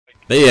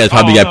They ass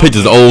probably got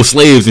pictures of old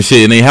slaves and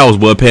shit in their house,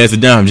 boy. Pass it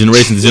down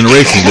generation to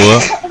generation,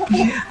 boy.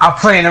 I'm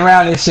playing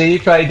around this shit. He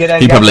probably did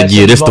that. He probably like,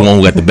 yeah, this the one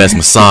who got the best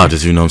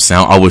massages, you know what I'm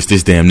saying? I wish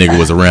this damn nigga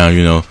was around,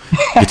 you know.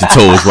 Get your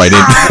toes right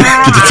in.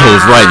 Get your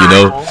toes right, you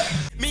know.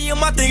 Me and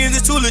my thing is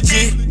too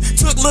legit.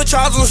 Took little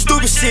Charles on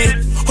stupid shit.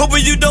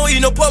 Hoping you don't eat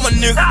no bum, my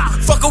nigga.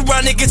 Fuck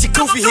around and get your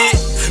goofy hit.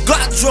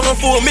 Glock drum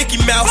for a Mickey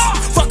Mouse.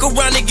 Fuck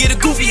around and get a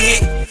goofy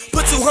hit.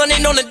 Put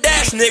 200 on the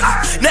dash, nigga.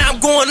 Now I'm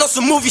going on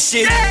some movie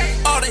shit.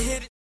 All the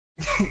hit.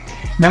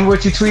 Remember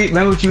what you tweet?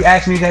 Remember what you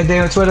asked me that day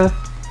on Twitter?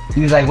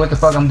 You was like, what the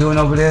fuck I'm doing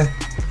over there?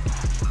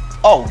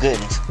 Oh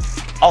goodness.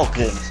 Oh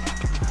goodness.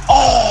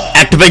 Oh!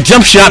 Activate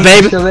jump shot,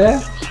 baby! Still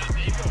there?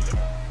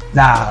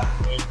 Nah.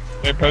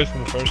 They're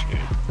posting the first game.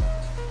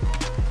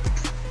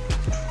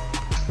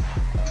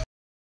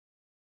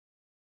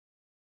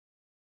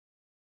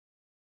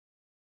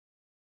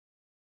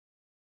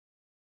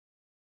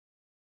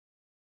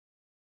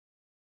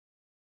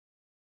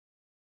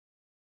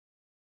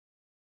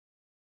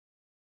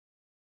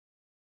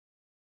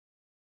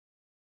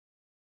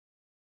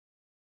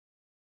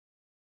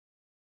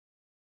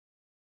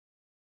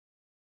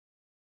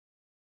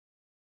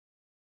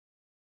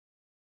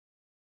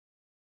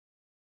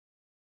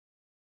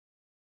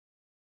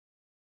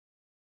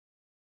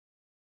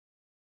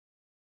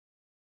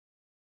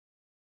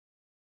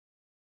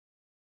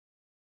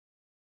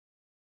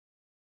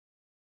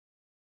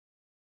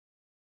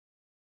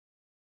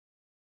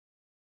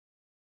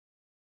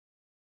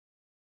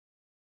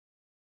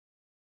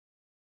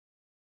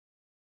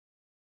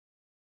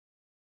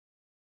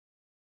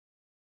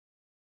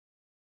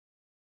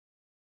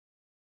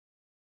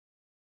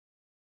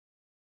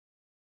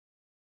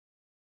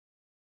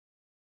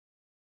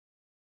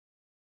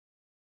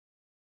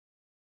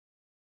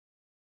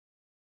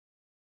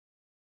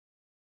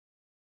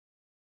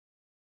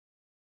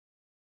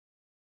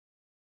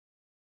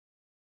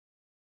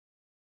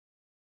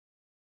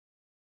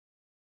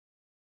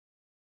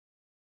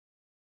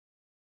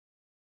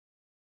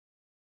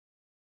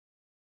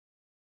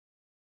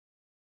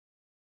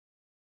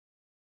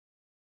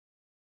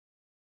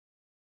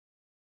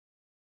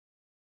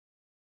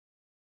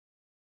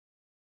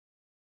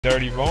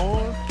 Dirty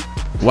Vaughn.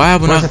 Why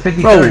when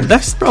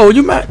bro,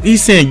 you might.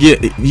 He's saying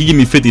he give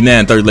me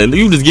 59 30 later.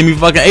 You just give me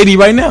fucking 80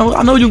 right now.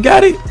 I know you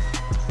got it.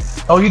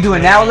 Oh, you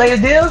doing now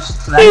later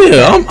deals?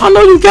 Yeah, I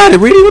know you got it.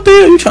 Really? What the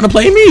hell? You trying to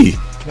play me?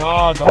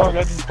 Nah, dog.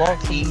 I just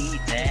bought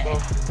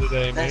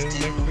Today, man.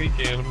 Next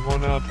weekend, I'm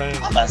going out of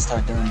town. I'm about to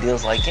start doing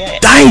deals like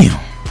that. Damn.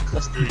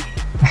 Let's do it.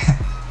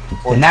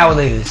 The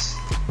nowadays.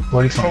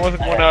 What If I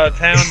wasn't going out of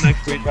town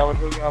next week, I would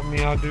look at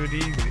me. I'll do it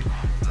easy.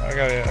 I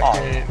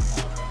can't.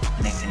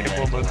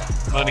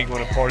 Money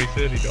going to Party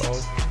City, dog.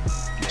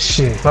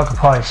 Shit, fuck a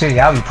Party City.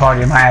 I'll be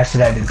partying my ass to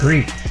that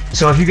degree.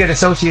 So if you get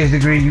associate's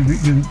degree,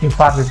 your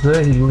pocket's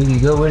good. You really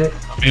good with it.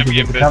 I mean, I'm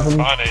getting business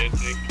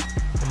financing.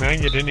 I mean, I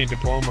can get any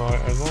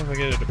diploma as long as I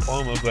get a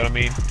diploma. But I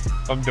mean,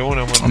 if I'm doing,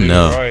 I want to do it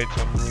right.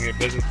 So I'm gonna get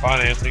business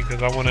financing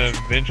because I want to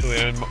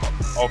eventually own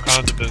all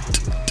kinds of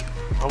businesses.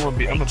 I'm a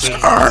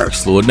business.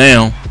 Slow it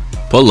down.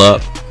 Pull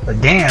up. But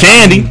damn,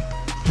 Candy. I mean,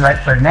 right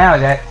for now,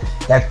 that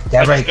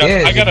right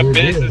there. I got a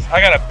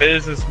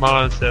business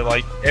mindset.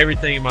 Like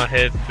everything in my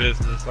head's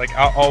business. Like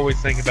I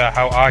always think about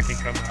how I can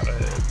come out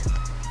ahead.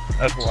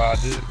 That's what I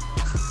do.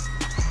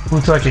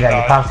 Who taught you that?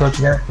 Your pop taught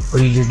you that, or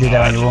you just did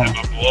that on your own? That's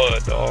just in my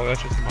blood, dog.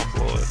 That's just in my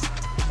blood.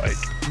 Like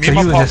so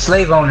you was a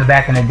slave owner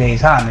back in the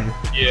days, huh, nigga?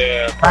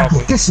 Yeah, I probably.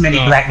 get this many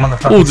black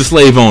motherfuckers. Who was the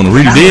slave owner?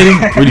 Really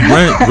daddy? Really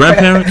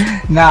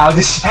grandparents? Nah, I'm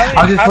just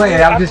playing.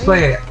 Yeah,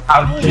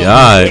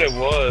 alright. It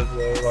was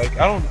though. Like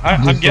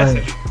I'm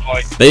guessing.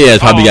 Like, they ass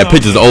probably got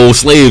pictures of old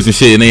slaves and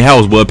shit in their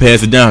house, boy.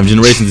 Pass it down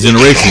generation to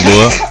generation,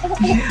 boy.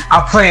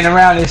 I'm playing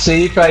around this shit.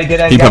 He probably did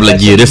that. He probably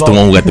like, yeah, this the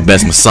one who got the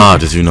best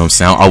massages, you know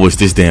what I'm saying? I wish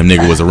this damn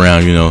nigga was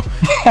around, you know.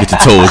 Get your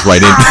toes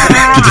right in.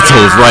 Get your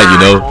toes right, you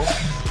know.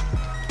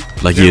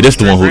 Like, yeah, this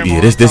the one who,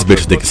 yeah, this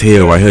bitch thick as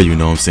hell right here, you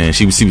know what I'm saying?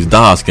 She was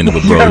dark skinned,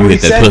 but bro, you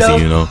hit that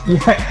pussy, you know.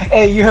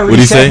 Hey, you heard what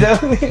he said,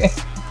 though?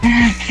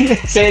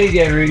 Say it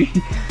again, Rudy.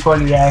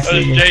 Funny ass.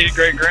 That's Jay's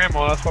great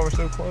grandma. That's why we're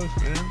so close,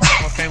 man.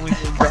 My family's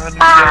been grinding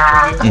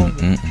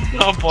together.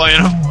 I'm playing.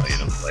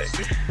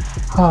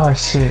 Oh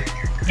shit.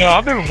 No, I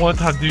remember one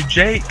time, dude.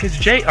 Jay,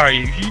 alright,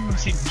 you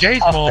see,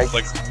 Jay's mom's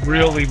like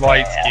really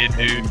light skinned,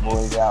 dude.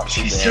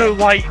 She's so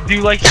light,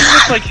 dude. Like she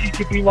looks like she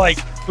could be like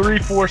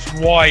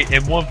 3/4 white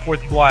and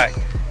 1/4 black.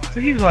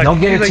 So he was like,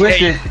 don't get it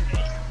twisted.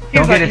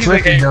 Don't get it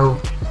twisted, though.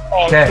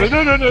 Oh,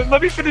 no.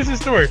 Let me finish this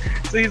story.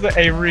 So he's like,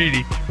 hey,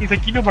 Reedy. He's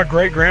like, you know, my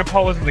great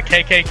grandpa was in the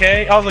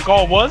KKK. I was like,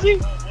 oh, was he?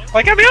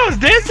 Like, I mean, I was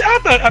dead. I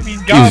thought, I mean,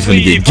 God. You was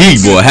gonna get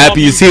geek, boy.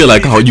 Happy as hell.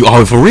 Like, oh, you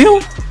all for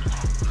real?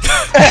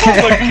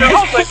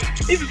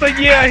 He was like,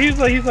 yeah. He's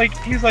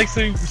like,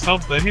 so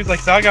something. He's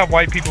like, so I got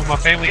white people in my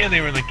family, and they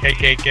were in the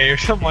KKK or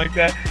something like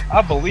that.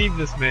 I believe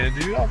this man,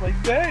 dude. I was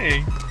like,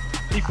 dang.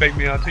 He faked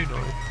me out too, though.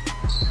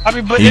 I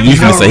mean, but you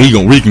gonna say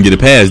we can get a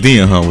pass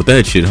then, huh? With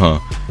that shit, huh?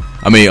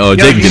 I mean,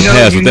 Jake can get a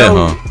pass with that,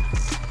 huh?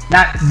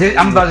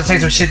 I'm about to say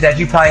some shit that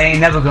you probably ain't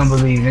never gonna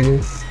believe,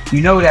 nigga.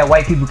 You know that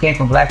white people came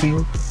from black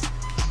people?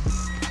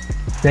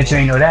 Bet you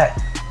ain't know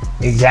that.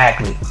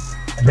 Exactly.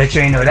 I bet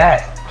you ain't know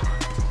that.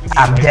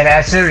 I'm dead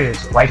ass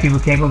serious. White people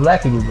came from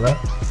black people, bro.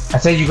 I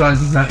said it's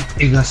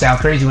gonna sound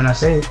crazy when I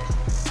say it.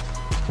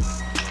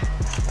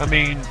 I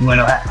mean, You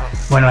wanna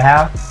know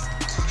how?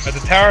 at the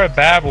Tower of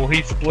Babel,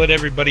 he split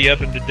everybody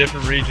up into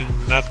different regions,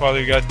 and that's why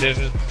they got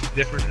different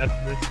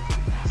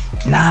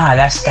ethnicities. Nah,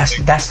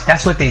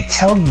 that's what they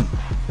tell you.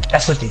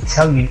 That's what they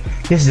tell you.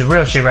 This is the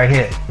real shit right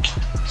here.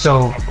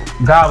 So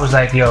God was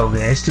like, yo,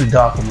 man, it's too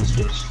dark in this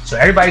bitch. So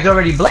everybody's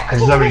already black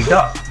because it's already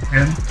dark.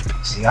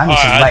 See, I need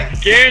some light. I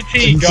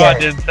guarantee God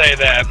didn't say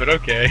that, but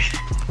okay.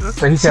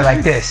 So he said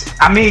like this.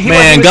 I mean,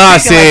 Man, God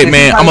said,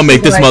 man, I'm gonna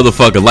make this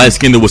motherfucker light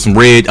skinned with some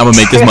red. I'm gonna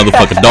make this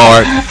motherfucker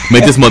dark.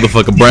 Make this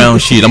motherfucker brown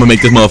shit. I'm gonna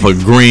make this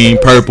motherfucker green,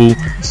 purple.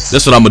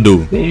 That's what I'm gonna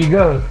do. There you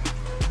go.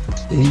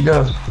 There you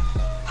go.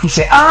 He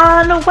said,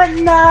 "Ah, no,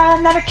 when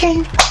not a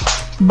king,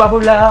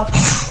 bubble love."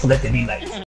 Let them be like.